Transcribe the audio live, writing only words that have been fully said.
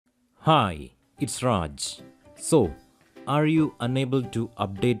Hi, it's Raj. So, are you unable to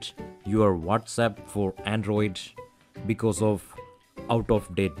update your WhatsApp for Android because of out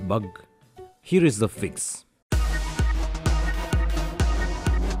of date bug? Here is the fix.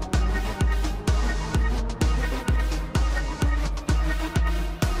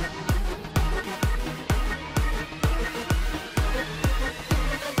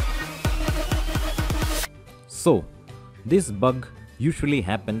 So, this bug usually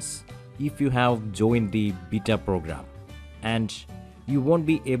happens if you have joined the beta program and you won't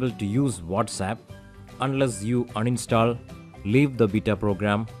be able to use WhatsApp unless you uninstall, leave the beta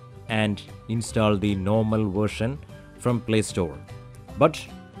program and install the normal version from Play Store. But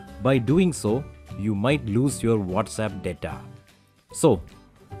by doing so, you might lose your WhatsApp data. So,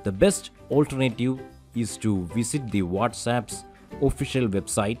 the best alternative is to visit the WhatsApp's official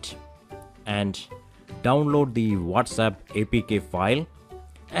website and download the WhatsApp APK file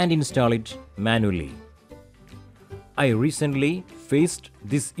and install it manually. I recently faced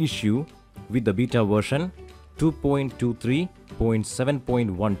this issue with the beta version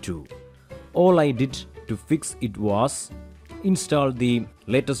 2.23.7.12. All I did to fix it was install the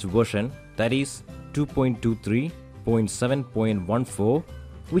latest version, that is 2.23.7.14,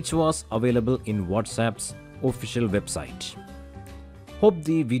 which was available in WhatsApp's official website. Hope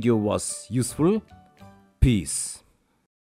the video was useful. Peace.